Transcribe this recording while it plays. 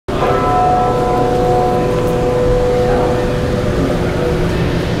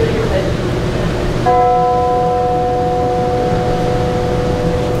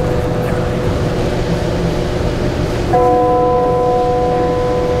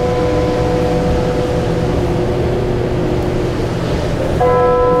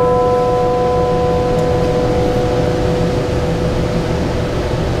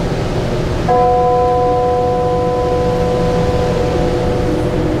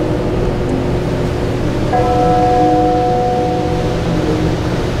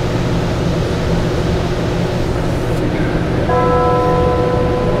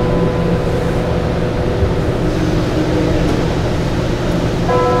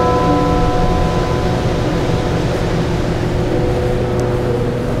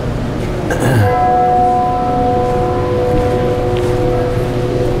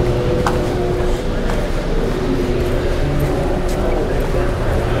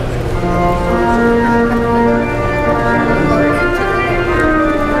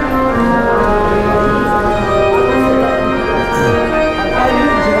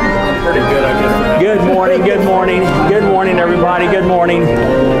morning. I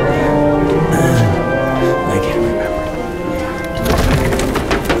can't remember.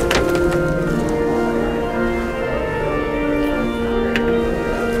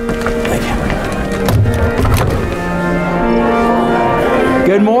 I can't remember.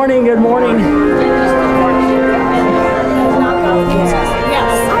 Good morning, good morning. Good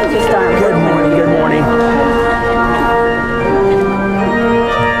morning, good morning.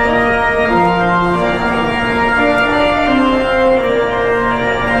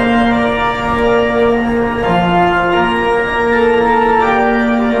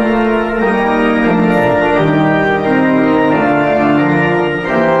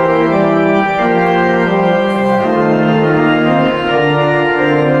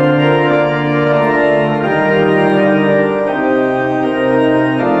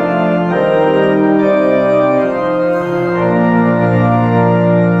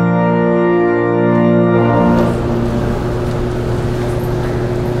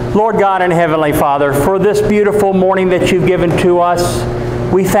 Lord God and Heavenly Father, for this beautiful morning that you've given to us,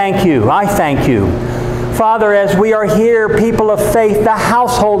 we thank you. I thank you. Father, as we are here, people of faith, the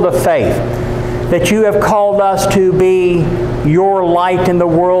household of faith, that you have called us to be your light in the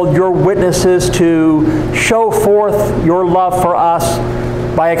world, your witnesses to show forth your love for us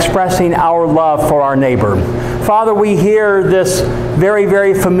by expressing our love for our neighbor. Father, we hear this very,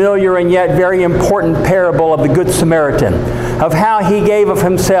 very familiar and yet very important parable of the Good Samaritan, of how he gave of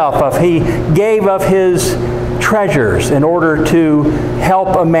himself, he gave of his treasures in order to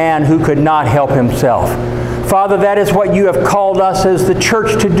help a man who could not help himself. Father, that is what you have called us as the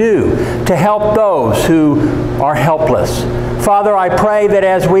church to do, to help those who are helpless. Father, I pray that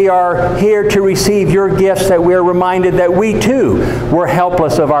as we are here to receive your gifts, that we are reminded that we too were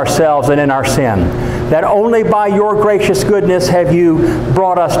helpless of ourselves and in our sin. That only by your gracious goodness have you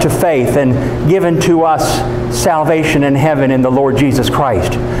brought us to faith and given to us salvation in heaven in the Lord Jesus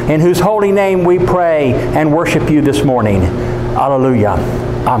Christ, in whose holy name we pray and worship you this morning. Alleluia.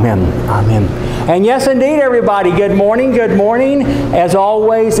 Amen. Amen. And yes, indeed, everybody, good morning. Good morning. As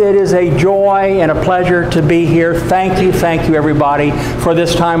always, it is a joy and a pleasure to be here. Thank you, everybody, for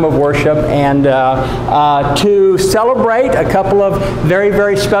this time of worship and to celebrate a couple of very,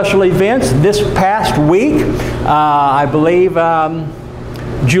 very special events. This past week, I believe,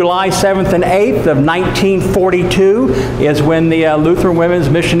 July 7th and 8th of 1942 is when the Lutheran Women's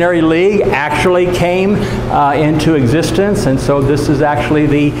Missionary League actually came into existence, and so this is actually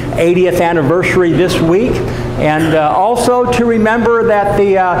the 80th anniversary this week. And also to remember that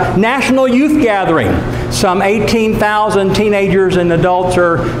the National Youth Gathering, some 18,000 teenagers and adults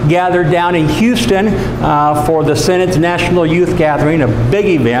are gathered down in Houston for the Synods National Youth Gathering, a big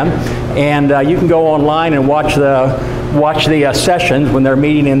event, and you can go online and watch the sessions when they're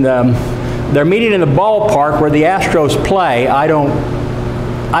meeting in the ballpark where the Astros play. I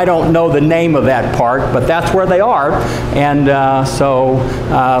don't know the name of that park, but that's where they are. And so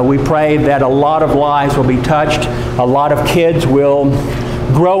we pray that a lot of lives will be touched. A lot of kids will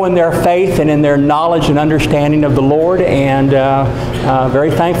grow in their faith and in their knowledge and understanding of the Lord, and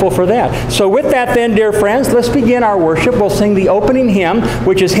very thankful for that. So with that then, dear friends, let's begin our worship. We'll sing the opening hymn,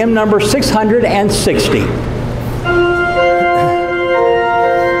 which is hymn number 660.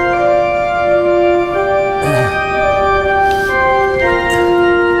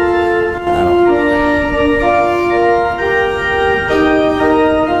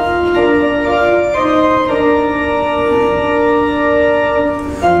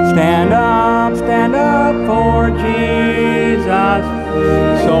 Stand up for Jesus,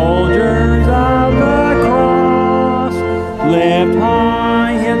 soldiers of the cross. Lift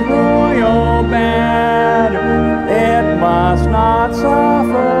high his royal banner, it must not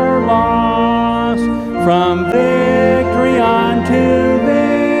suffer loss. From victory unto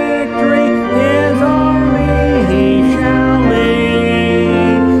victory, his army he shall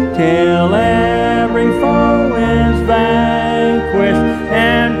lead, till every foe is vanquished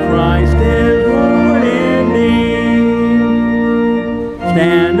and Christ is Lord indeed.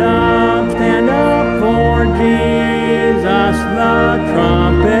 Stand up for Jesus, the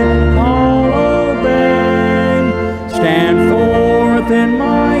trumpet call obey. Stand forth in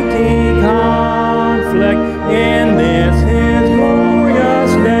mighty conflict in this his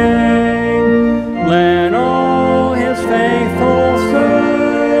glorious day. Let all his faithful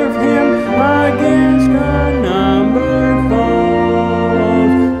serve him against unnumbered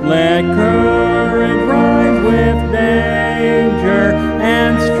foes. Let courage rise with danger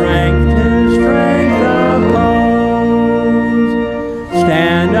and strength to strength oppose.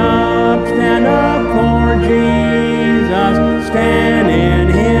 Stand up for Jesus, stand in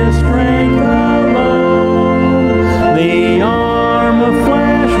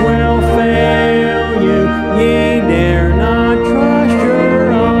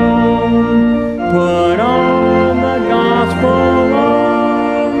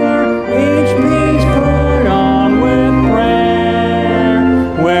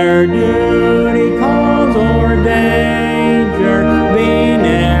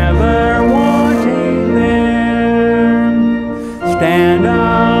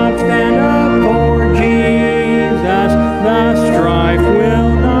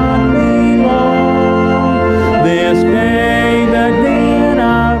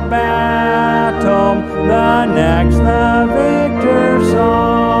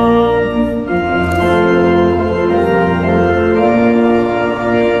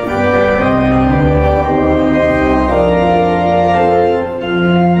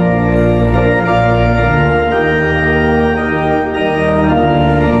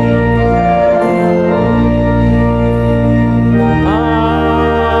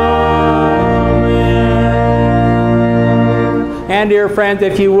dear friends,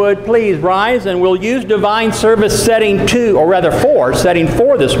 if you would, please rise, and we'll use Divine Service setting 2, or rather 4, setting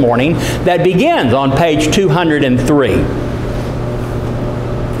 4 this morning, that begins on page 203.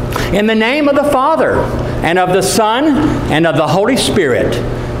 In the name of the Father, and of the Son, and of the Holy Spirit.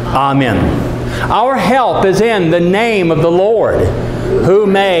 Amen. Our help is in the name of the Lord, who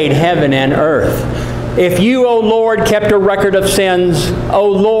made heaven and earth. If you, O Lord, kept a record of sins, O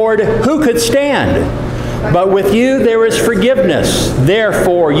Lord, who could stand? But with you there is forgiveness,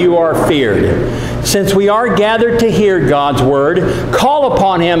 therefore you are feared. Since we are gathered to hear God's word, call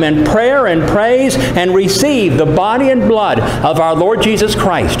upon Him in prayer and praise, and receive the body and blood of our Lord Jesus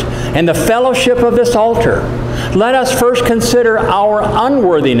Christ and the fellowship of this altar. Let us first consider our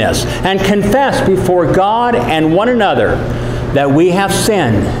unworthiness and confess before God and one another that we have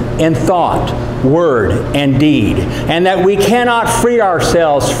sinned in thought, word, and deed, and that we cannot free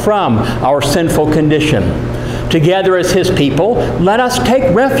ourselves from our sinful condition. Together as His people, let us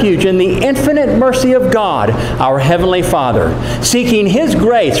take refuge in the infinite mercy of God, our Heavenly Father, seeking His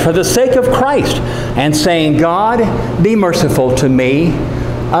grace for the sake of Christ, and saying, God, be merciful to me,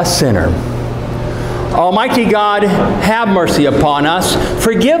 a sinner. Almighty God, have mercy upon us,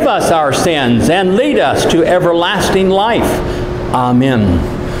 forgive us our sins, and lead us to everlasting life. Amen.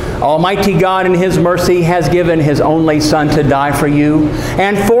 Almighty God in His mercy has given His only Son to die for you,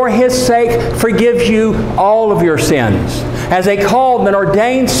 and for His sake forgives you all of your sins. As a called and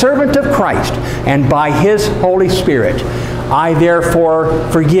ordained servant of Christ, and by His Holy Spirit, I therefore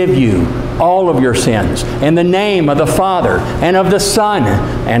forgive you all of your sins, in the name of the Father, and of the Son,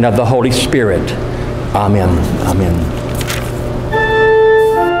 and of the Holy Spirit. Amen. Amen.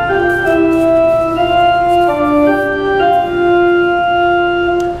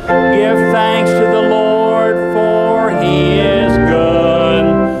 Give thanks to the Lord, for He is good,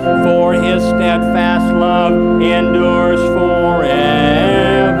 for His steadfast love endures forever.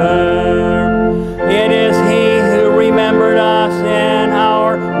 It is He who remembered us in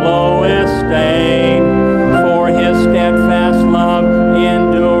our lowest state, for His steadfast love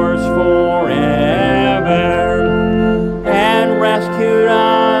endures forever.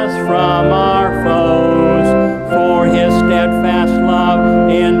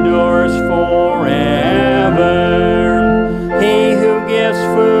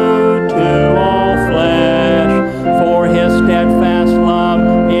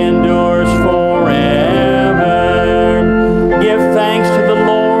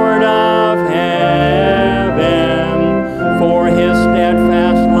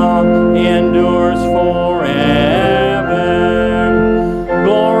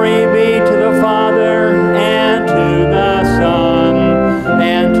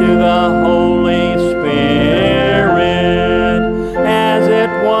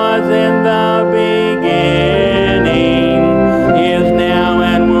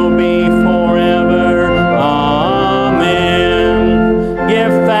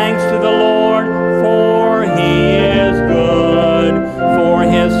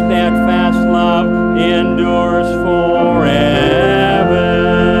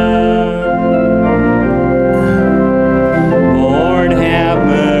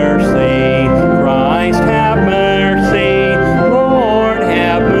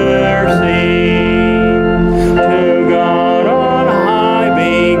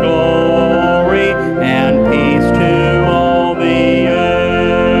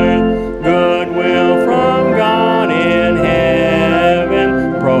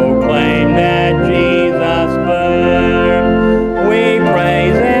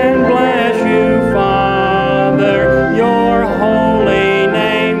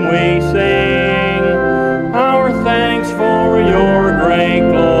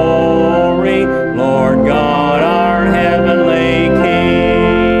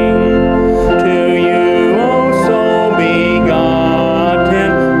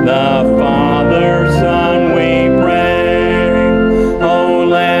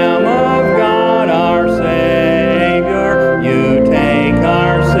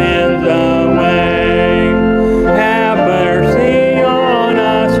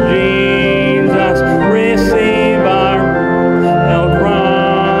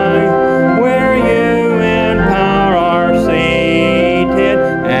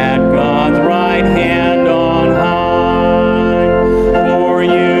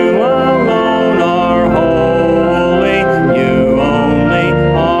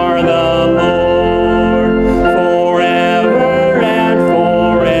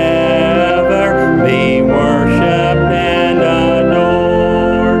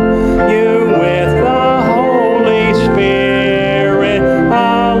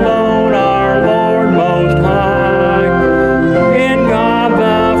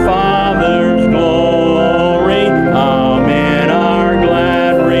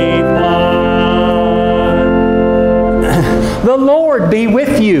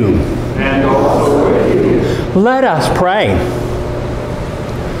 with you. And also with you. Let us pray.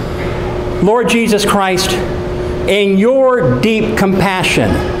 Lord Jesus Christ, in your deep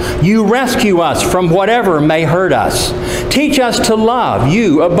compassion, you rescue us from whatever may hurt us. Teach us to love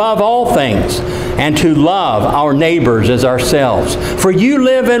you above all things and to love our neighbors as ourselves. For you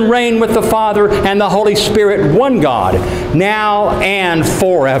live and reign with the Father and the Holy Spirit, one God, now and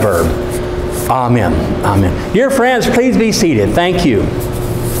forever. Amen. Amen. Dear friends, please be seated. Thank you.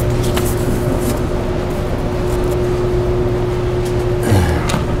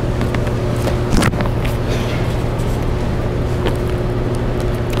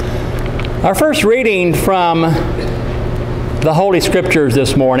 Our first reading from the Holy Scriptures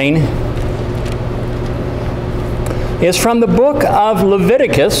this morning is from the book of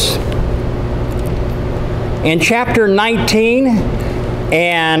Leviticus in chapter 19,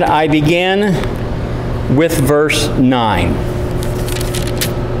 and I begin with verse 9.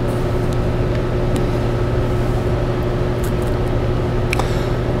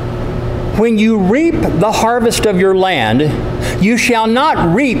 When you reap the harvest of your land, you shall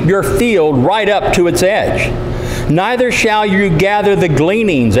not reap your field right up to its edge, neither shall you gather the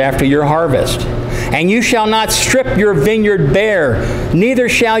gleanings after your harvest. And you shall not strip your vineyard bare, neither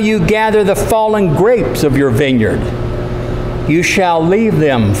shall you gather the fallen grapes of your vineyard. You shall leave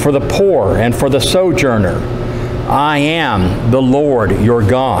them for the poor and for the sojourner. I am the Lord your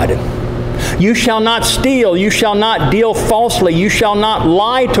God. You shall not steal, you shall not deal falsely, you shall not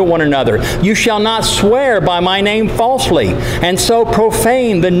lie to one another, you shall not swear by my name falsely, and so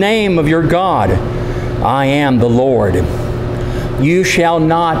profane the name of your God. I am the Lord. You shall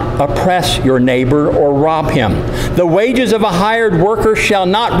not oppress your neighbor or rob him. The wages of a hired worker shall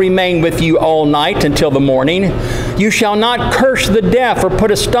not remain with you all night until the morning. You shall not curse the deaf or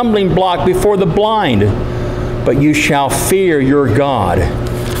put a stumbling block before the blind, but you shall fear your God.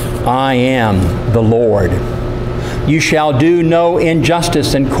 I am the Lord. You shall do no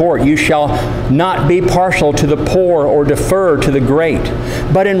injustice in court. You shall not be partial to the poor or defer to the great,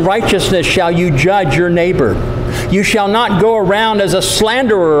 but in righteousness shall you judge your neighbor. You shall not go around as a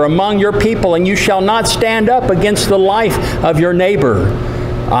slanderer among your people, and you shall not stand up against the life of your neighbor.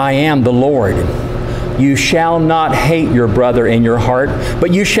 I am the Lord. You shall not hate your brother in your heart,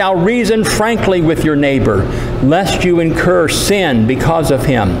 but you shall reason frankly with your neighbor, lest you incur sin because of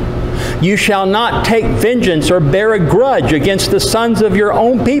him. You shall not take vengeance or bear a grudge against the sons of your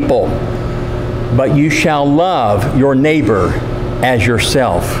own people, but you shall love your neighbor as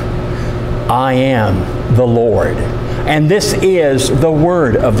yourself. I am the Lord. And this is the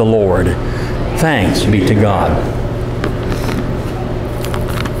word of the Lord. Thanks be to God.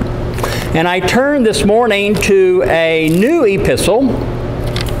 And I turn this morning to a new epistle.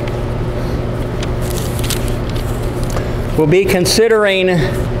 We'll be considering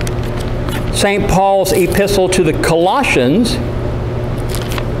St. Paul's epistle to the Colossians.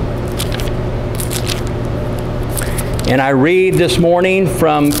 And I read this morning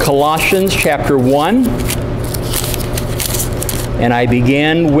from Colossians chapter 1. And I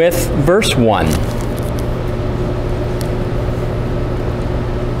begin with verse 1.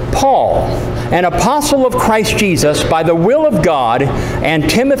 Paul, an apostle of Christ Jesus by the will of God, and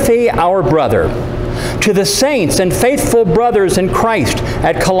Timothy our brother, to the saints and faithful brothers in Christ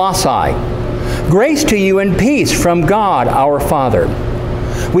at Colossae, grace to you and peace from God our Father.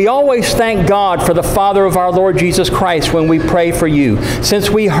 We always thank God for the Father of our Lord Jesus Christ when we pray for you,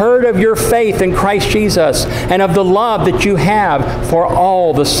 since we heard of your faith in Christ Jesus and of the love that you have for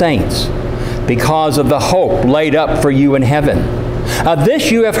all the saints, because of the hope laid up for you in heaven.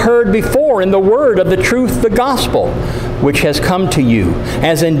 This you have heard before in the word of the truth, the gospel, which has come to you,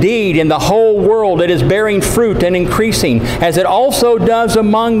 as indeed in the whole world it is bearing fruit and increasing, as it also does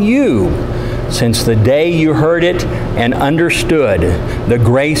among you, since the day you heard it and understood the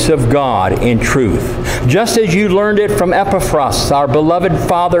grace of God in truth, just as you learned it from Epaphras, our beloved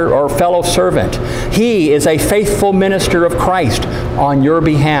father or fellow servant. He is a faithful minister of Christ on your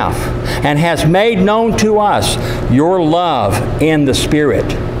behalf, and has made known to us your love in the Spirit.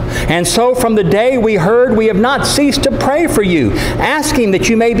 And so from the day we heard, we have not ceased to pray for you, asking that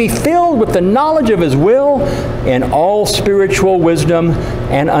you may be filled with the knowledge of His will in all spiritual wisdom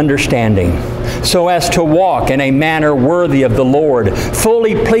and understanding, so as to walk in a manner worthy of the Lord,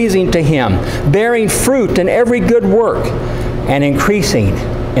 fully pleasing to Him, bearing fruit in every good work, and increasing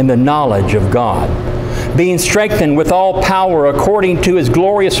in the knowledge of God, being strengthened with all power according to His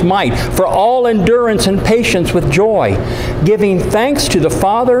glorious might, for all endurance and patience with joy, giving thanks to the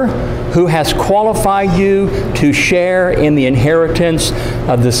Father who has qualified you to share in the inheritance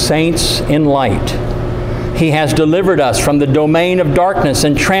of the saints in light. He has delivered us from the domain of darkness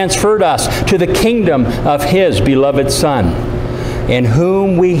and transferred us to the kingdom of His beloved Son, in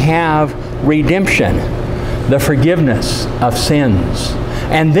whom we have redemption, the forgiveness of sins.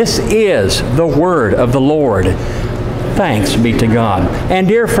 And this is the word of the Lord. Thanks be to God. And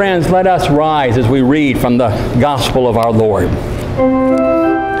dear friends, let us rise as we read from the gospel of our Lord.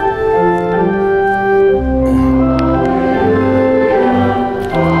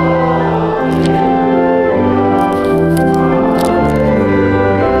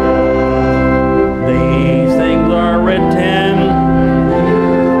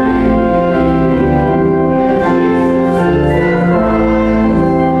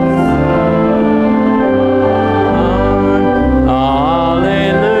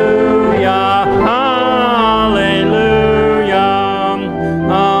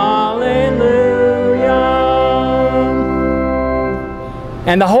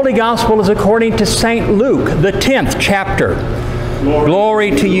 And the Holy Gospel is according to St. Luke, the 10th chapter.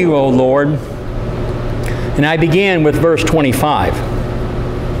 Glory to you, O Lord. And I begin with verse 25.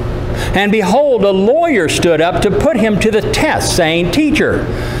 And behold, a lawyer stood up to put him to the test, saying, Teacher,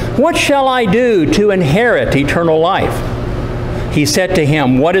 what shall I do to inherit eternal life? He said to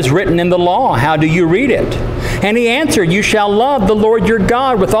him, What is written in the law? How do you read it? And he answered, You shall love the Lord your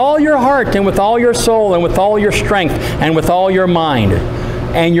God with all your heart and with all your soul and with all your strength and with all your mind,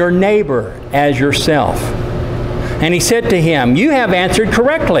 and your neighbor as yourself. And he said to him, You have answered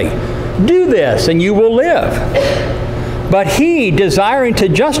correctly. Do this, and you will live. But he, desiring to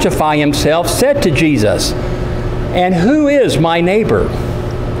justify himself, said to Jesus, And who is my neighbor?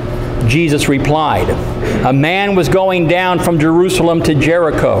 Jesus replied, A man was going down from Jerusalem to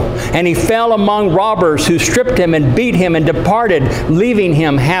Jericho, and he fell among robbers who stripped him and beat him and departed, leaving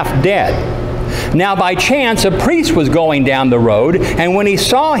him half dead. Now by chance a priest was going down the road, and when he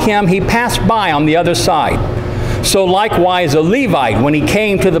saw him, he passed by on the other side. So likewise a Levite, when he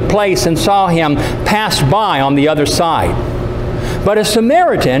came to the place and saw him, passed by on the other side. But a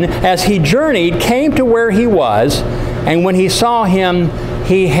Samaritan, as he journeyed, came to where he was, and when he saw him,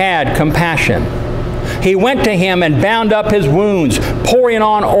 he had compassion. He went to him and bound up his wounds, pouring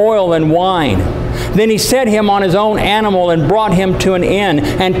on oil and wine. Then he set him on his own animal and brought him to an inn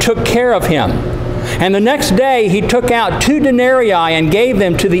and took care of him. And the next day he took out 2 denarii and gave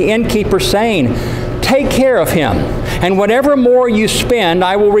them to the innkeeper, saying, Take care of him, and whatever more you spend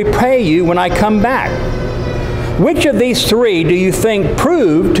I will repay you when I come back. Which of these 3 do you think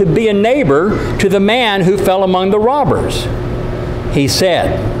proved to be a neighbor to the man who fell among the robbers? He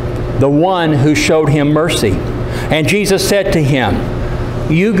said, The one who showed him mercy. And Jesus said to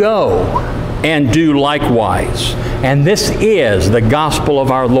him, You go and do likewise. And this is the gospel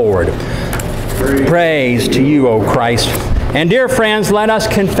of our Lord. Praise to you, O Christ. And dear friends, let us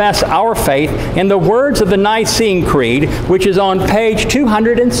confess our faith in the words of the Nicene Creed, which is on page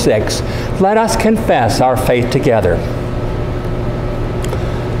 206. Let us confess our faith together.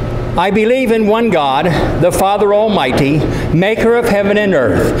 I believe in one God, the Father Almighty, maker of heaven and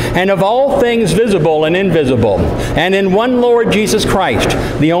earth, and of all things visible and invisible, and in one Lord Jesus Christ,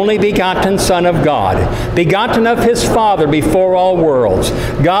 the only begotten Son of God, begotten of his Father before all worlds,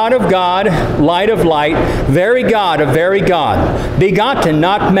 God of God, light of light, very God of very God, begotten,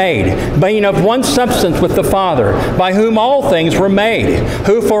 not made, being of one substance with the Father, by whom all things were made,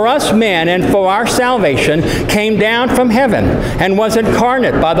 who for us men and for our salvation came down from heaven, and was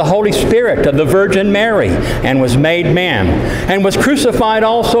incarnate by the Holy Spirit of the Virgin Mary, and was made man, and was crucified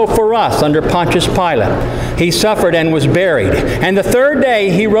also for us under Pontius Pilate. He suffered and was buried, and the 3rd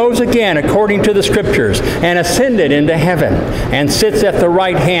day he rose again according to the Scriptures, and ascended into heaven, and sits at the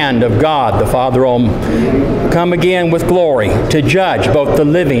right hand of God the Father Almighty, come again with glory to judge both the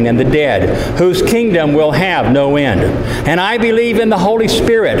living and the dead, whose kingdom will have no end. And I believe in the Holy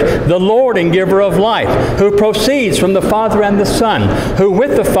Spirit, the Lord and giver of life, who proceeds from the Father and the Son, who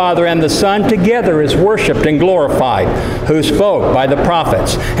with the Father and the Son together is worshipped and glorified, who spoke by the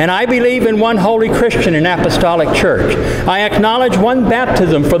prophets. And I believe in one holy Christian and apostolic church. I acknowledge one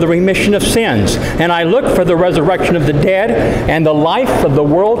baptism for the remission of sins, and I look for the resurrection of the dead and the life of the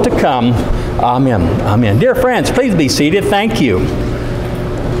world to come. Amen. Amen. Dear friends, please be seated. Thank you.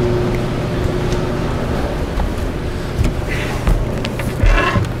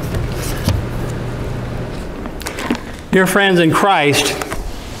 Dear friends in Christ,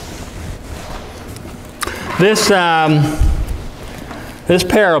 this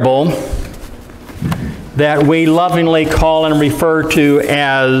parable that we lovingly call and refer to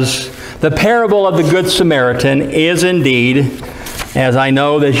as the parable of the Good Samaritan is indeed, as I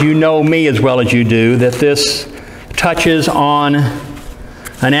know that you know me as well as you do, that this touches on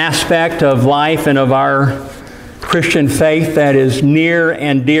an aspect of life and of our Christian faith that is near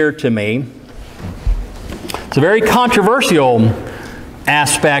and dear to me. It's a very controversial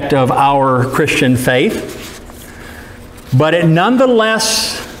aspect of our Christian faith, but it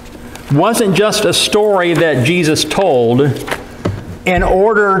nonetheless wasn't just a story that Jesus told in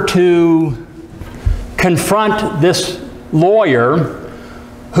order to confront this lawyer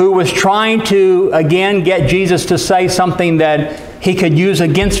who was trying to, again, get Jesus to say something that he could use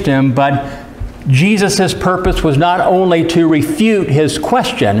against him, but Jesus' purpose was not only to refute his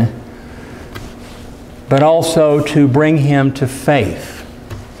question, but also to bring him to faith.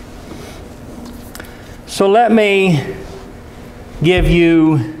 So let me give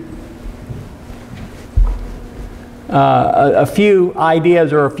you a few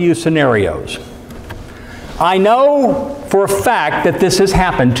ideas or a few scenarios. I know for a fact that this has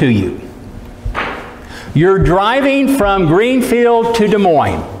happened to you. You're driving from Greenfield to Des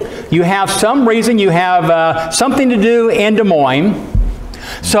Moines. You have some reason, you have something to do in Des Moines.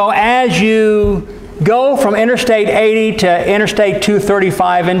 So as you go from Interstate 80 to Interstate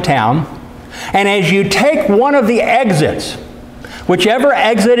 235 in town, and as you take one of the exits, whichever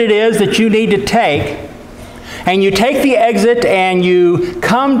exit it is that you need to take, and you take the exit and you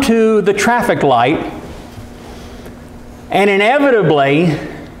come to the traffic light, and inevitably,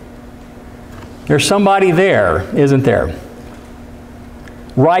 there's somebody there, isn't there?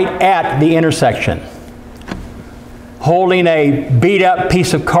 Right at the intersection, holding a beat-up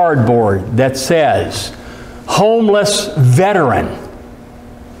piece of cardboard that says, "Homeless veteran.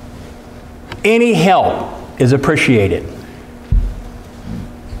 Any help is appreciated."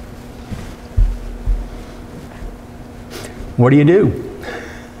 What do?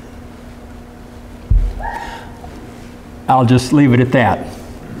 I'll just leave it at that.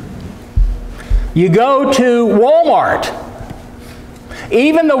 You go to Walmart.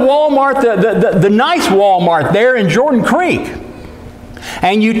 Even the Walmart, the nice Walmart there in Jordan Creek.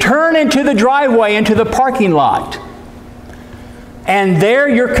 And you turn into the driveway, into the parking lot. And there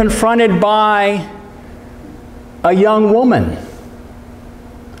you're confronted by a young woman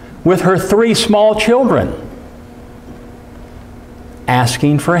with her 3 small children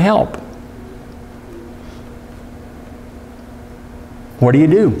asking for help. What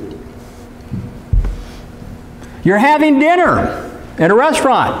do? You're having dinner at a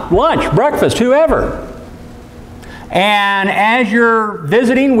restaurant, lunch, breakfast, whoever. And as you're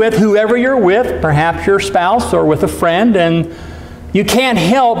visiting with whoever you're with, perhaps your spouse or with a friend, and you can't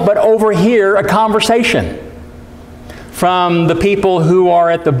help but overhear a conversation from the people who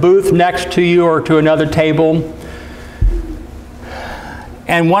are at the booth next to you or to another table.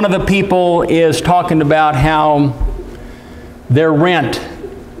 And one of the people is talking about how their rent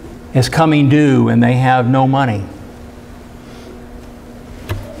is coming due and they have no money.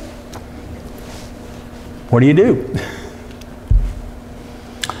 What do?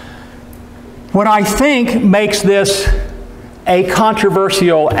 What I think makes this a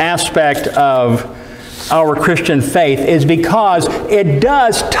controversial aspect of our Christian faith is because it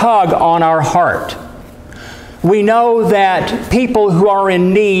does tug on our heart. We know that people who are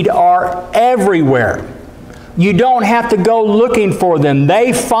in need are everywhere. You don't have to go looking for them.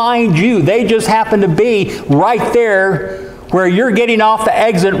 They find you. They just happen to be right there where you're getting off the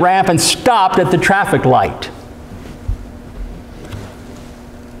exit ramp and stopped at the traffic light.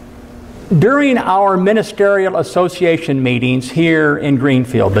 During our ministerial association meetings here in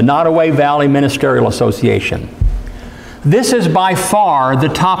Greenfield, the Nottoway Valley Ministerial Association, this is by far the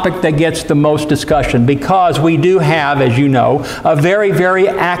topic that gets the most discussion because we do have, as you know, a very, very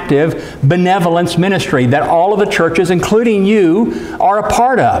active benevolence ministry that all of the churches, including you, are a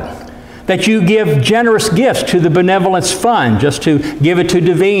part of. That you give generous gifts to the benevolence fund, just to give it to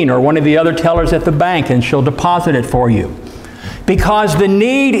Devine or one of the other tellers at the bank and she'll deposit it for you. Because the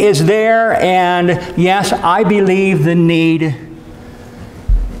need is there, and yes, I believe the need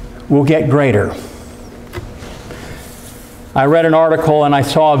will get greater. I read an article and I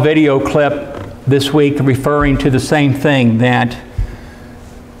saw a video clip this week referring to the same thing, that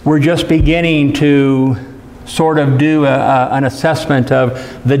we're just beginning to sort of do an assessment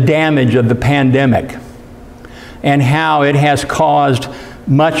of the damage of the pandemic and how it has caused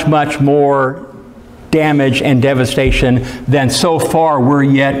much, much more damage and devastation than so far we're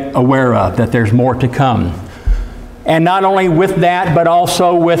yet aware of, that there's more to come. And not only with that, but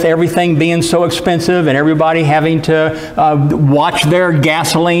also with everything being so expensive and everybody having to watch their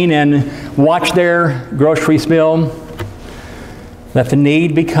gasoline and watch their groceries bill, that the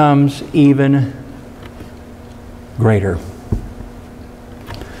need becomes even greater.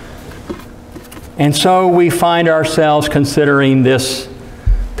 And so we find ourselves considering this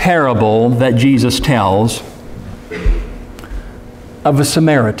parable that Jesus tells of a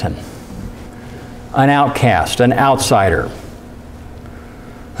Samaritan, an outcast, an outsider,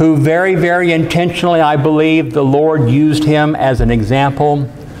 who very, very intentionally, I believe, the Lord used him as an example,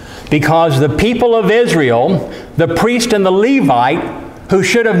 because the people of Israel, the priest and the Levite, who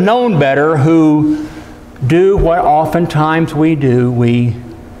should have known better, who do what oftentimes we do, we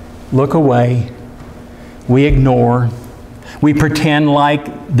look away, we ignore, we pretend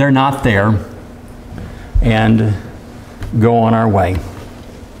like they're not there, and go on our way.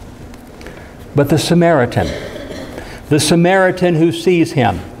 But the Samaritan who sees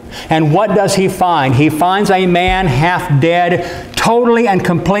him, and what does he find? He finds a man half dead, totally and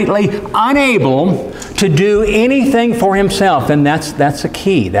completely unable to do anything for himself. And that's a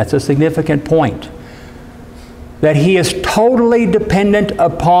key. That's a significant point. That he is totally dependent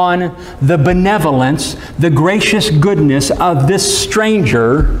upon the benevolence, the gracious goodness of this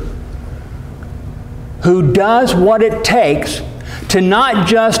stranger who does what it takes to not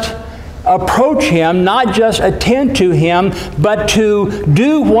just approach him, not just attend to him, but to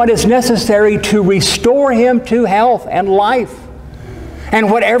do what is necessary to restore him to health and life.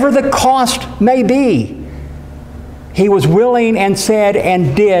 And whatever the cost may be, he was willing and said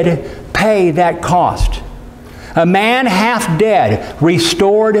and did pay that cost. A man half dead,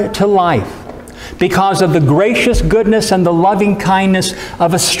 restored to life because of the gracious goodness and the loving kindness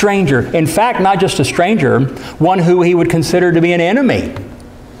of a stranger. In fact, not just a stranger, one who he would consider to be an enemy.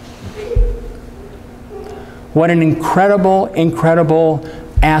 What an incredible, incredible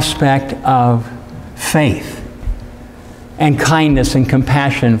aspect of faith and kindness and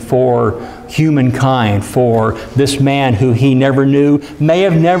compassion for humankind, for this man who he never knew, may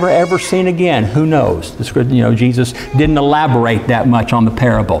have never ever seen again. Who knows? Jesus didn't elaborate that much on the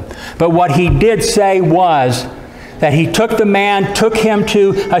parable. But what he did say was that he took the man, took him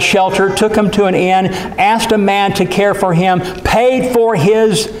to a shelter, took him to an inn, asked a man to care for him, paid for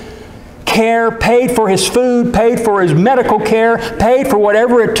his care, paid for his food, paid for his medical care, paid for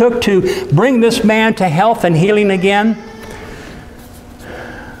whatever it took to bring this man to health and healing again.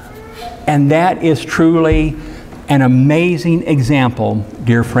 And that is truly an amazing example,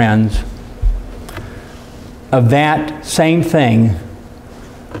 dear friends, of that same thing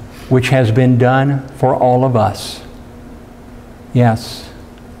which has been done for all of us. Yes.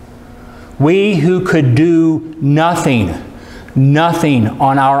 We who could do nothing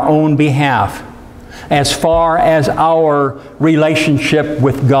on our own behalf as far as our relationship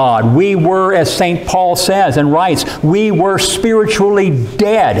with God. We were, as St. Paul says and writes, we were spiritually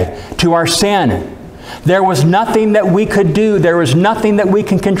dead to our sin. There was nothing that we could do. There was nothing that we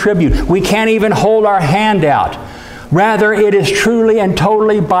can contribute. We can't even hold our hand out. Rather, it is truly and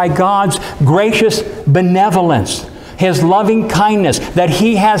totally by God's gracious benevolence, His loving kindness, that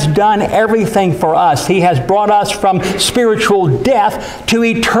He has done everything for us. He has brought us from spiritual death to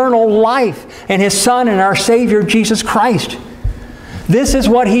eternal life in His Son and our Savior, Jesus Christ. This is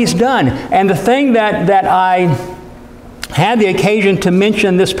what He's done. And the thing that I had the occasion to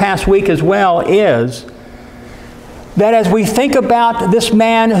mention this past week as well is that as we think about this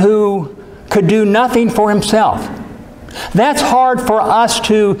man who could do nothing for himself, that's hard for us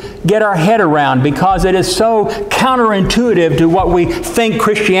to get our head around because it is so counterintuitive to what we think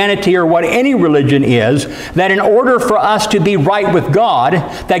Christianity or what any religion is, that in order for us to be right with God,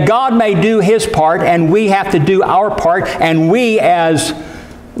 that God may do His part and we have to do our part, and we as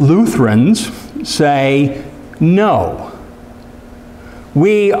Lutherans say, no.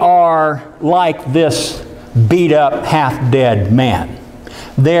 We are like this beat-up, half-dead man.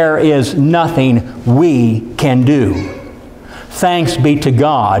 There is nothing we can do. Thanks be to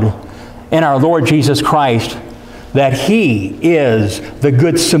God and our Lord Jesus Christ that He is the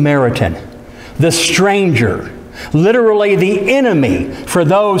Good Samaritan, the stranger, literally the enemy for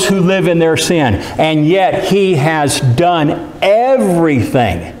those who live in their sin. And yet He has done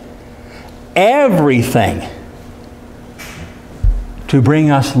everything to bring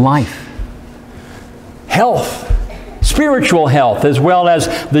us life, health, spiritual health, as well as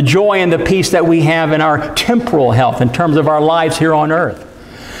the joy and the peace that we have in our temporal health in terms of our lives here on earth.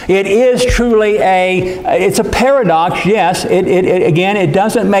 It is truly it's a paradox, yes. Again, it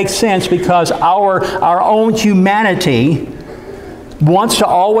doesn't make sense because our own humanity wants to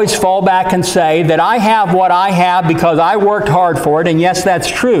always fall back and say that I have what I have because I worked hard for it, and yes, that's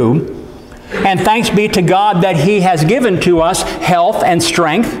true. And thanks be to God that He has given to us health and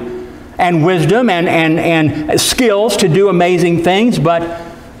strength and wisdom and skills to do amazing things, but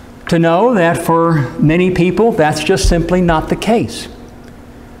to know that for many people that's just simply not the case.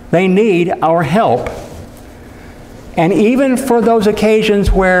 They need our help. And even for those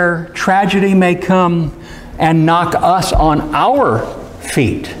occasions where tragedy may come and knock us on our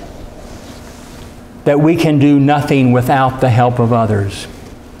feet, that we can do nothing without the help of others.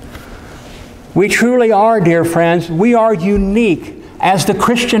 We truly are, dear friends, we are unique as the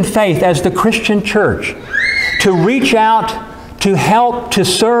Christian faith, as the Christian church, to reach out, to help, to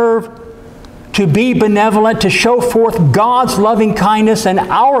serve, to be benevolent, to show forth God's loving kindness in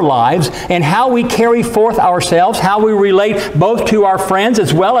our lives and how we carry forth ourselves, how we relate both to our friends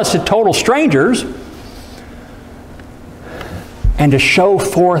as well as to total strangers, and to show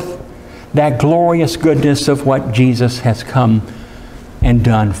forth that glorious goodness of what Jesus has come and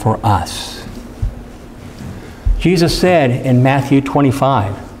done for us. Jesus said in Matthew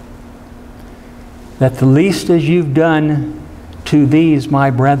 25 that the least as you've done to these my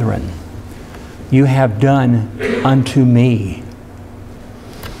brethren, you have done unto me.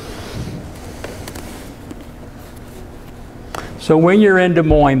 So when you're in Des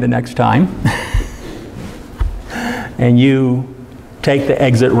Moines the next time, and you take the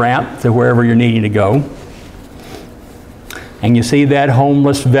exit ramp to wherever you're needing to go, and you see that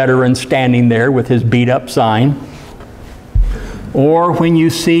homeless veteran standing there with his beat-up sign, or when you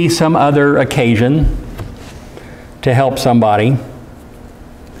see some other occasion to help somebody,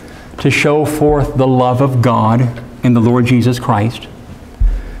 to show forth the love of God in the Lord Jesus Christ,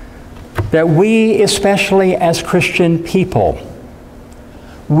 that we, especially as Christian people,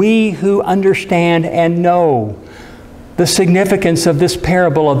 we who understand and know the significance of this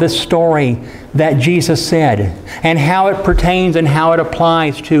parable, of this story that Jesus said, and how it pertains and how it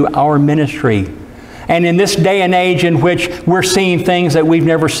applies to our ministry. And in this day and age in which we're seeing things that we've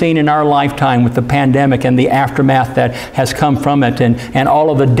never seen in our lifetime with the pandemic and the aftermath that has come from it, and all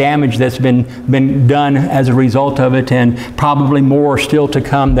of the damage that's been done as a result of it, and probably more still to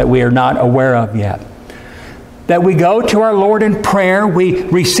come that we are not aware of yet. That we go to our Lord in prayer, we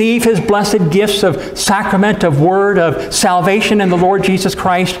receive His blessed gifts of sacrament, of word, of salvation in the Lord Jesus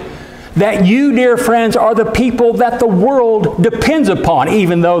Christ, that you, dear friends, are the people that the world depends upon,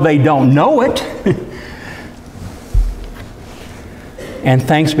 even though they don't know it. And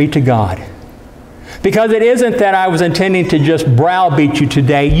thanks be to God. Because it isn't that I was intending to just browbeat you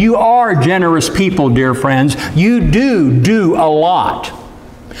today. You are generous people, dear friends. You do a lot.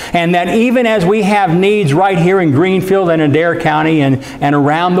 And that even as we have needs right here in Greenfield and Adair County and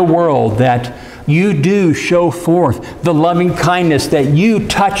around the world, that you do show forth the loving kindness, that you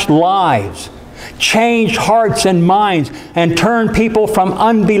touch lives, change hearts and minds, and turn people from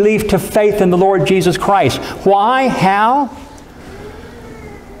unbelief to faith in the Lord Jesus Christ. Why? How?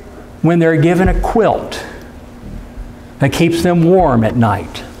 When they're given a quilt that keeps them warm at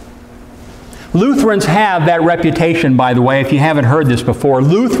night. Lutherans have that reputation, by the way, if you haven't heard this before.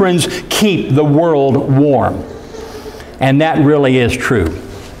 Lutherans keep the world warm. And that really is true.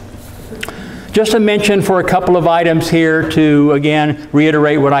 Just to mention for a couple of items here to, again,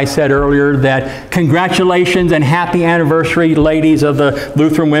 reiterate what I said earlier, that congratulations and happy anniversary, ladies of the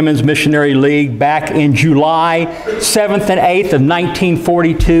Lutheran Women's Missionary League, back in July 7th and 8th of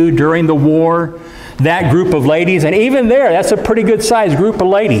 1942 during the war. That group of ladies, and even there, that's a pretty good sized group of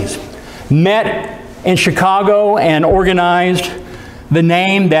ladies, met in Chicago and organized the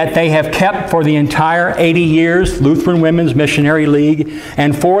name that they have kept for the entire 80 years, Lutheran Women's Missionary League.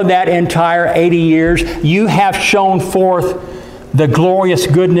 And for that entire 80 years, you have shown forth the glorious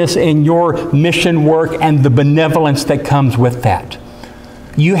goodness in your mission work and the benevolence that comes with that.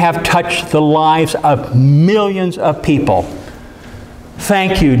 You have touched the lives of millions of people.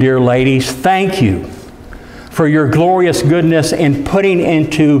 Thank you, dear ladies. Thank you for your glorious goodness in putting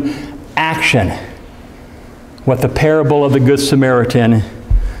into action what the parable of the Good Samaritan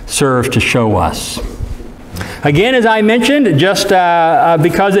serves to show us. Again, as I mentioned, just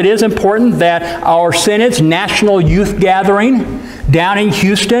because it is important that our Synods National Youth Gathering down in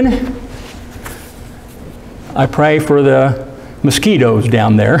Houston, I pray for the mosquitoes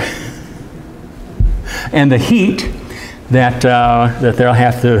down there and the heat that they'll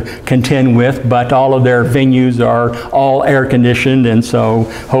have to contend with, but all of their venues are all air conditioned, and so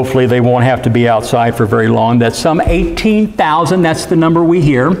hopefully they won't have to be outside for very long. That some 18,000, that's the number we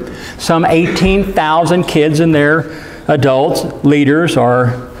hear, some 18,000 kids and their adults, leaders,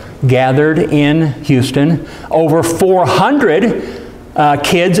 are gathered in Houston. Over 400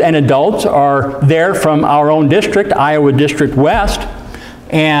 kids and adults are there from our own district, Iowa District West,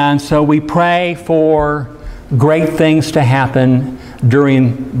 and so we pray for great things to happen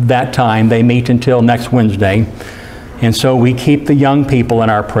during that time. They meet until next Wednesday. And so we keep the young people in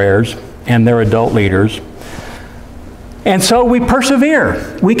our prayers and their adult leaders. And so we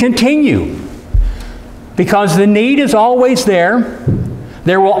persevere. We continue. Because the need is always there.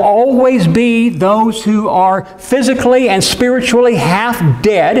 There will always be those who are physically and spiritually half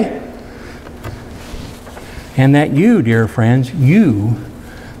dead. And that you, dear friends, you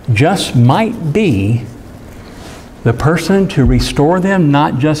just might be the person to restore them,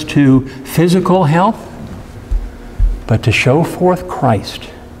 not just to physical health, but to show forth Christ,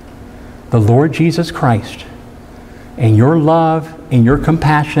 the Lord Jesus Christ, and your love, and your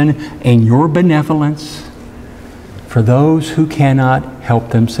compassion, and your benevolence for those who cannot help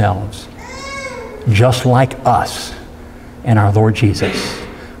themselves, just like us and our Lord Jesus.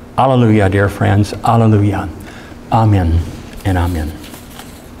 Alleluia, dear friends. Alleluia. Amen and amen.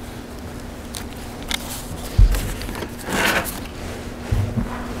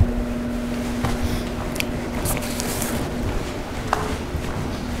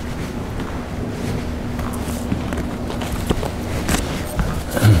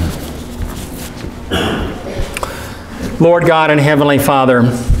 Lord God and Heavenly Father,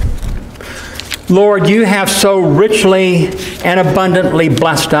 Lord, you have so richly and abundantly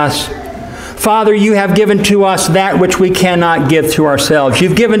blessed us. Father, you have given to us that which we cannot give to ourselves.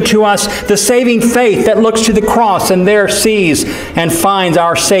 You've given to us the saving faith that looks to the cross and there sees and finds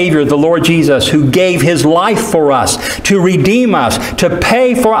our Savior, the Lord Jesus, who gave His life for us, to redeem us, to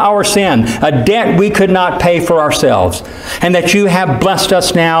pay for our sin, a debt we could not pay for ourselves. And that you have blessed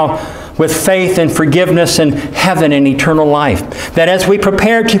us now with faith and forgiveness and heaven and eternal life. That as we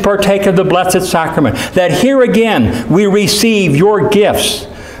prepare to partake of the Blessed Sacrament, that here again we receive your gifts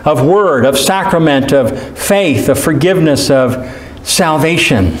of word, of sacrament, of faith, of forgiveness, of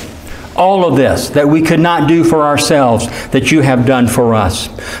salvation. All of this that we could not do for ourselves, that you have done for us.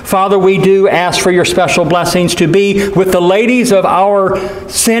 Father, we do ask for your special blessings to be with the ladies of our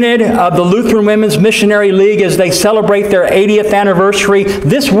Synod of the Lutheran Women's Missionary League as they celebrate their 80th anniversary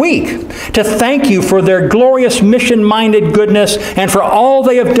this week, to thank you for their glorious mission-minded goodness and for all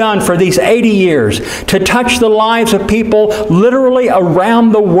they have done for these 80 years to touch the lives of people literally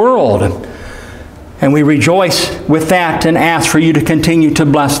around the world. And we rejoice with that and ask for you to continue to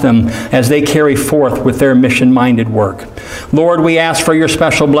bless them as they carry forth with their mission-minded work. Lord, we ask for your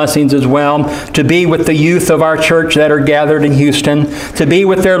special blessings as well, to be with the youth of our church that are gathered in Houston, to be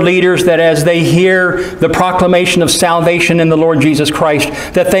with their leaders, that as they hear the proclamation of salvation in the Lord Jesus Christ,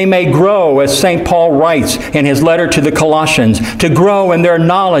 that they may grow, as St. Paul writes in his letter to the Colossians, to grow in their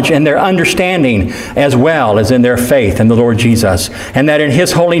knowledge and their understanding as well as in their faith in the Lord Jesus. And that in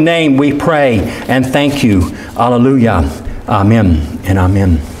His holy name we pray and thank you. Alleluia. Amen and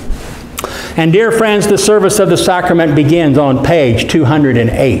amen. And dear friends, the service of the sacrament begins on page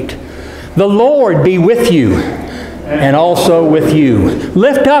 208. The Lord be with you and also with you.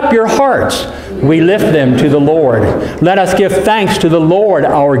 Lift up your hearts. We lift them to the Lord. Let us give thanks to the Lord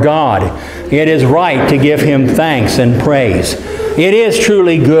our God. It is right to give Him thanks and praise. It is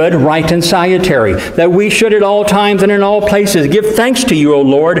truly good, right, and salutary that we should at all times and in all places give thanks to you, O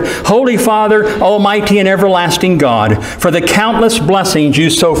Lord, Holy Father, Almighty and everlasting God, for the countless blessings you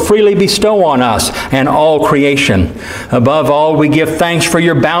so freely bestow on us and all creation. Above all, we give thanks for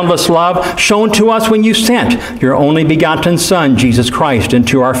your boundless love shown to us when you sent your only begotten Son, Jesus Christ,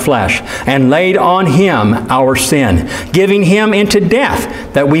 into our flesh and laid on Him our sin, giving Him into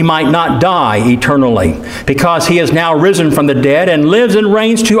death that we might not die eternally, because He is now risen from the dead and lives and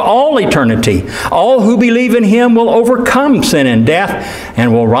reigns to all eternity. All who believe in Him will overcome sin and death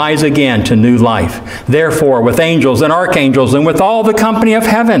and will rise again to new life. Therefore, with angels and archangels and with all the company of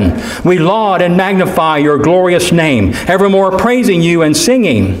heaven, we laud and magnify your glorious name, evermore praising you and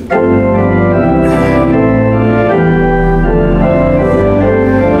singing.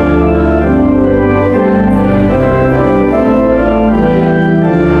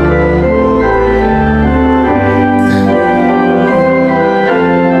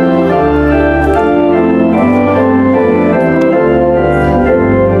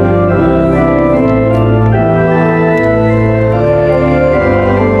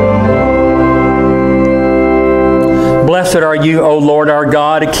 Blessed are you, O Lord our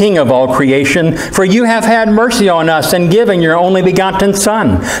God, King of all creation, for you have had mercy on us and given your only begotten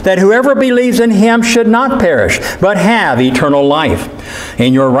Son, that whoever believes in Him should not perish, but have eternal life.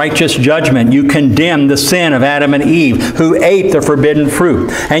 In your righteous judgment, you condemned the sin of Adam and Eve, who ate the forbidden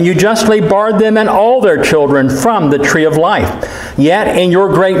fruit, and you justly barred them and all their children from the tree of life. Yet, in your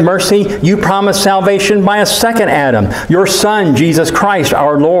great mercy, you promised salvation by a second Adam, your Son, Jesus Christ,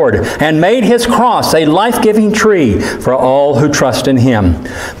 our Lord, and made His cross a life-giving tree for all all who trust in him.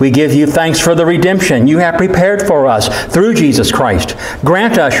 We give you thanks for the redemption you have prepared for us through Jesus Christ.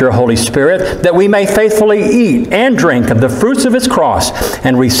 Grant us your Holy Spirit that we may faithfully eat and drink of the fruits of his cross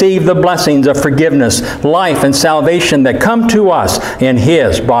and receive the blessings of forgiveness, life, and salvation that come to us in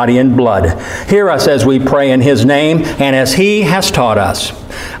his body and blood. Hear us as we pray in his name and as he has taught us.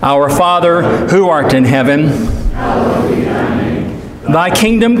 Our Father, who art in heaven, hallowed be thy name. Thy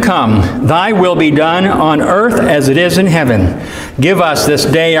kingdom come, thy will be done on earth as it is in heaven. Give us this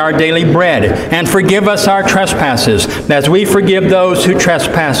day our daily bread, and forgive us our trespasses, as we forgive those who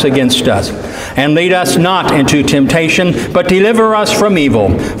trespass against us. And lead us not into temptation, but deliver us from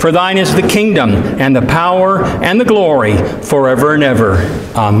evil. For thine is the kingdom, and the power, and the glory, forever and ever.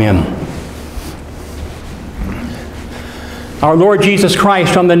 Amen. Our Lord Jesus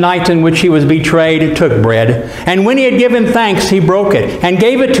Christ, on the night in which he was betrayed, took bread, and when he had given thanks, he broke it, and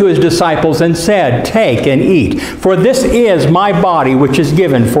gave it to his disciples, and said, "Take and eat, for this is my body, which is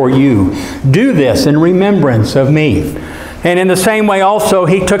given for you. Do this in remembrance of me." And in the same way also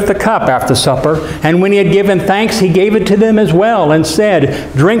he took the cup after supper, and when he had given thanks, he gave it to them as well, and said,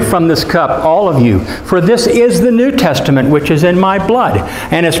 "Drink from this cup, all of you, for this is the New Testament which is in my blood,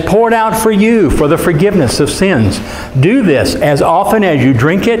 and is poured out for you for the forgiveness of sins. Do this as often as you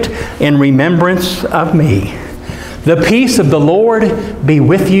drink it in remembrance of me." The peace of the Lord be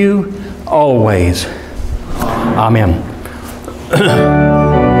with you always. Amen.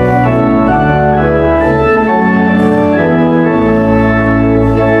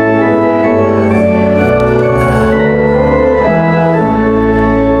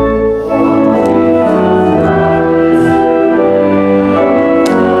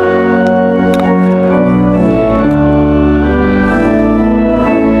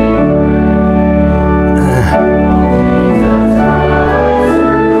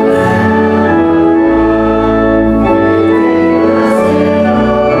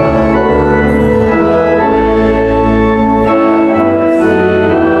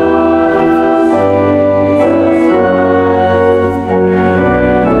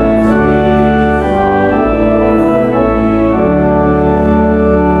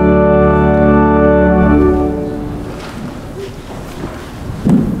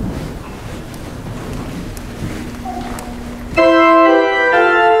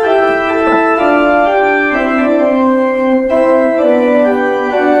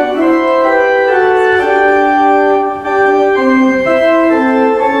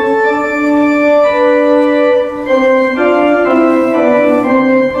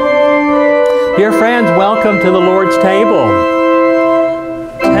 Dear friends, welcome to the Lord's table.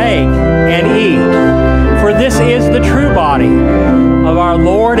 Take and eat, for this is the true body of our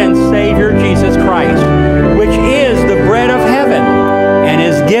Lord and Savior Jesus Christ, which is the bread of heaven and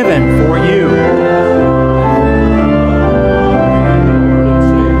is given for you.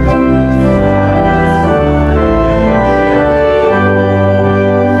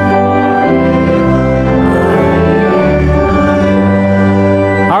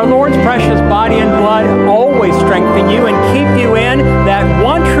 Precious body and blood always strengthen you and keep you in that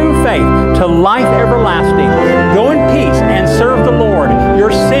one true faith to life everlasting. Go in peace and serve the Lord.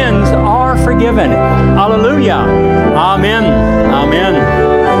 Your sins are forgiven. Hallelujah. Amen. Amen.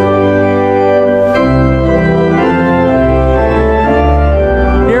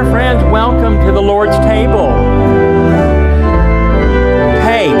 Dear friends, welcome to the Lord's table.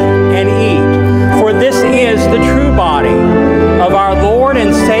 Take and eat, for this is the true body of our Lord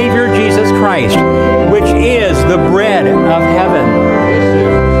and Savior Jesus Christ, which is the bread of heaven.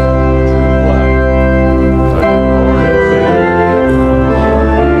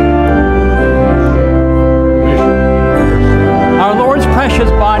 Our Lord's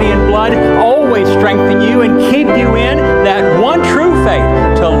precious body and blood always strengthen you and keep you in that one true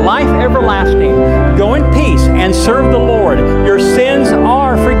faith to life everlasting. Go in peace and serve the Lord. Your sins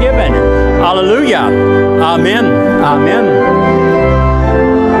are forgiven. Hallelujah. Amen. Amen.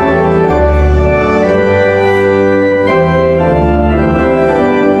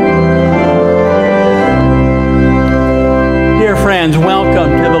 Friends, welcome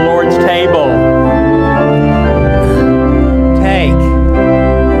to the Lord's table. Take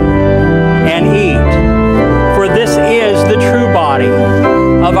and eat, for this is the true body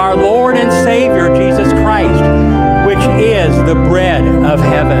of our Lord and Savior Jesus Christ, which is the bread of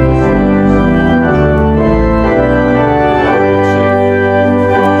heaven.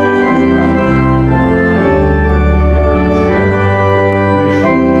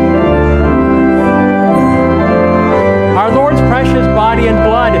 Body and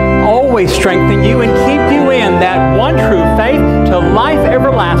blood always strengthen you and keep you in that one true faith to life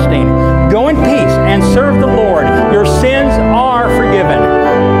everlasting. Go in peace and serve the Lord. Your sins are forgiven.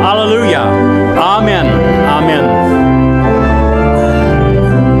 Hallelujah. Amen. Amen.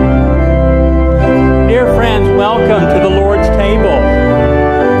 Dear friends, welcome to the Lord's table.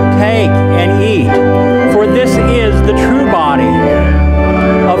 Take and eat, for this is the true body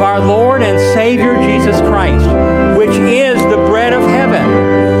of our Lord and Savior Jesus Christ, which is the bread of heaven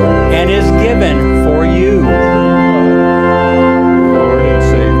and is given for you. Lord and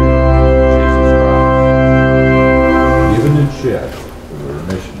Savior, Jesus Christ, given and shed for the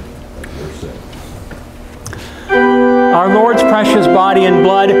remission of your sins. Our Lord's precious body and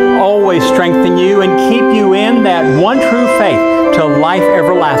blood always strengthen you and keep you in that one true faith to life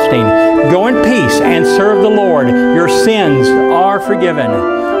everlasting. Go in peace and serve the Lord. Your sins are forgiven.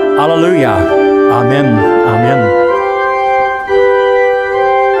 Hallelujah. Amen. Amen.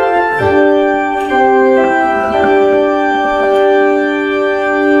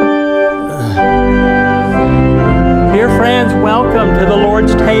 Dear friends, welcome to the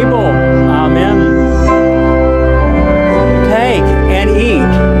Lord's table. Amen. Take and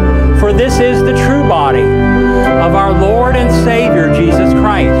eat, for this is the true body of our Lord and Savior Jesus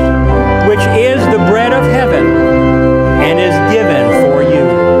Christ, which is the bread of heaven and is given for you.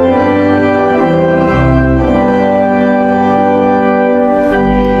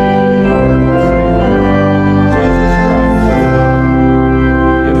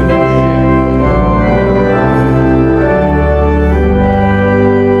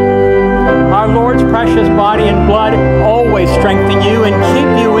 Our Lord's precious body and blood always strengthen you and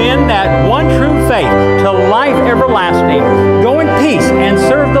keep you in that one true faith to life everlasting. Go in peace and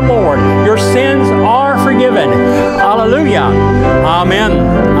serve the Lord. Your sins are forgiven. Hallelujah. Amen.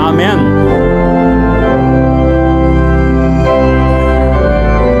 Amen.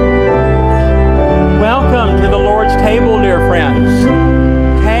 Welcome to the Lord's table, dear friends.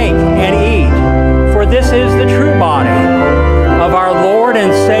 Take and eat, for this is the true body of our Lord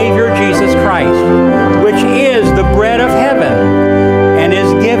and Savior Jesus Christ, which is the bread of heaven and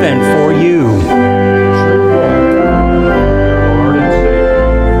is given for you. Lord and Savior.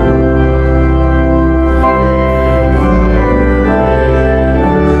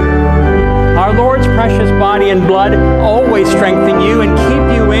 Our Lord's precious body and blood always strengthen you and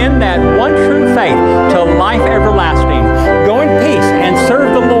keep you in that one true faith to life everlasting. Go in peace and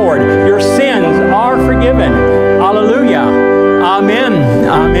serve the Lord. Your sins are forgiven. Hallelujah. Amen.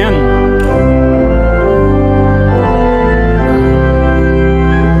 Amen.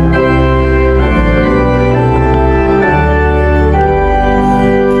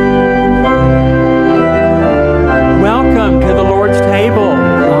 Welcome to the Lord's table.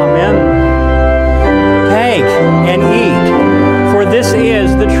 Amen. Take and eat, for this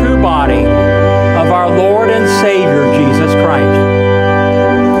is the true body of our Lord and Savior Jesus Christ.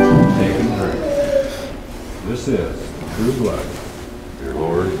 Take and drink. This is the true blood of your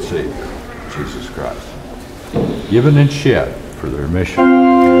Lord and Savior, Jesus Christ, given and shed for the remission.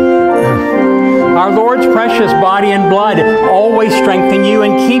 Our Lord's precious body and blood always strengthen you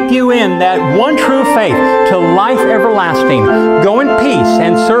and keep you in that one true faith to life everlasting. Go in peace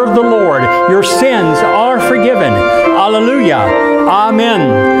and serve the Lord. Your sins are forgiven. Hallelujah. Amen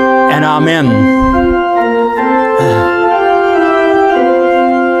and amen.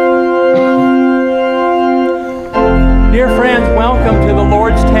 Dear friends, welcome to the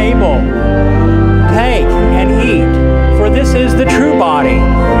Lord's table. Take and eat, for this is the true body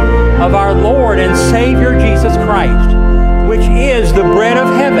of our Lord and Savior Jesus Christ, which is the bread of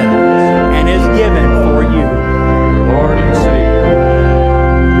heaven and is given for you. Lord and Savior.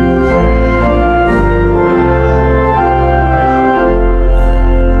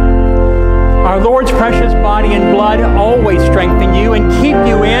 Our Lord's precious body and blood always strengthen you and keep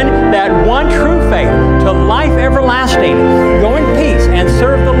you in that one true faith to life everlasting. Go in peace and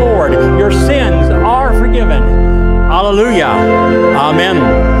serve the Lord. Your sins are forgiven. Hallelujah. Amen.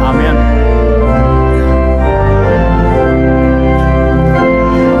 Amen.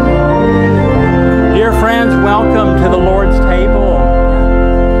 Dear friends, welcome to the Lord's table.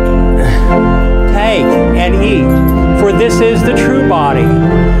 Take and eat, for this is the true body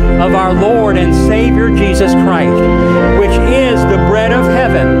of our Lord and Savior Jesus Christ, which is the bread of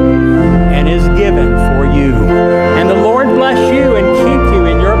heaven and is given for you. And the Lord bless you and keep you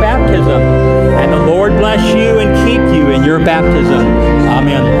in your baptism. And the Lord bless you and keep you in your baptism.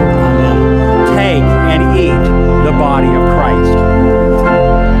 Amen. Amen. Take and eat the body of Christ.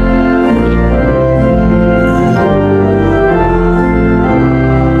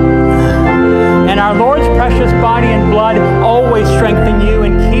 And our Lord's precious body and blood always strengthen you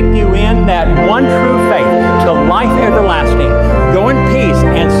and keep you in that one true faith to life everlasting. Go in peace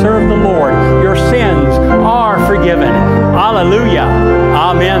and serve the Lord. Hallelujah.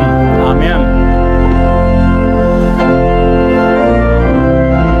 Amen. Amen.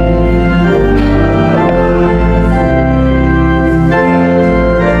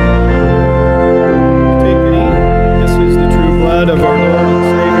 Of our Lord and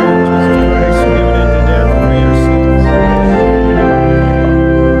Savior, Jesus Christ, given into death for your sins.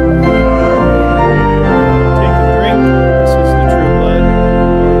 Take and drink. This is the true blood of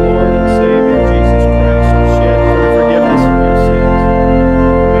our Lord and Savior, Jesus Christ, shed for the forgiveness of your sins.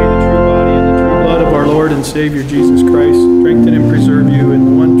 May the true body and the true blood of our Lord and Savior, Jesus Christ, strengthen and preserve you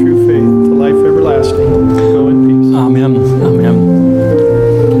in one true faith to life everlasting. Go in peace. Amen. Amen.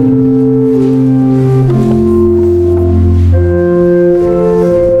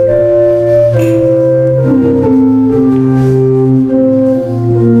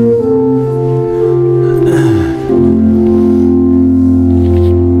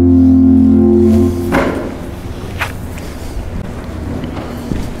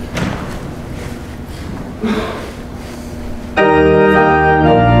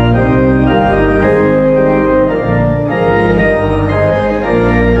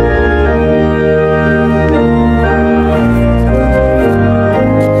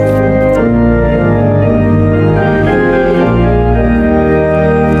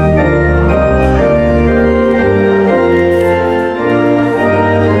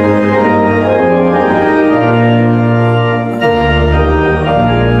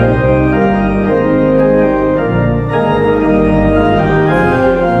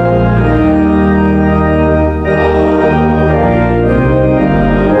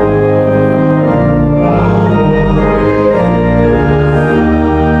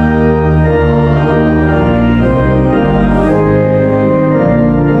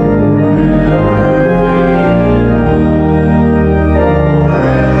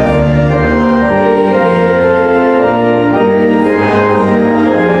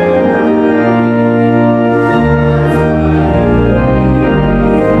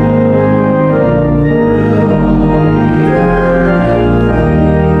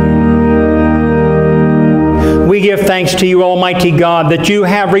 Thanks to you, Almighty God, that you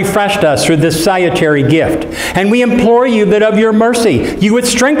have refreshed us through this salutary gift. And we implore you that of your mercy you would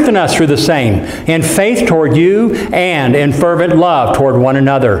strengthen us through the same, in faith toward you and in fervent love toward one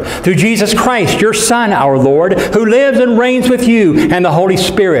another. Through Jesus Christ, your Son, our Lord, who lives and reigns with you and the Holy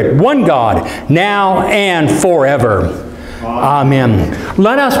Spirit, one God, now and forever. Amen.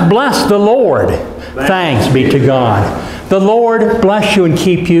 Let us bless the Lord. Thanks be to God. The Lord bless you and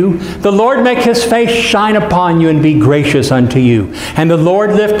keep you. The Lord make his face shine upon you and be gracious unto you. And the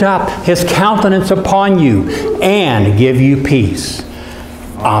Lord lift up his countenance upon you and give you peace.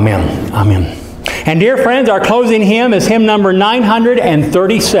 Amen. Amen. And dear friends, our closing hymn is hymn number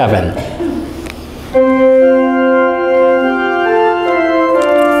 937.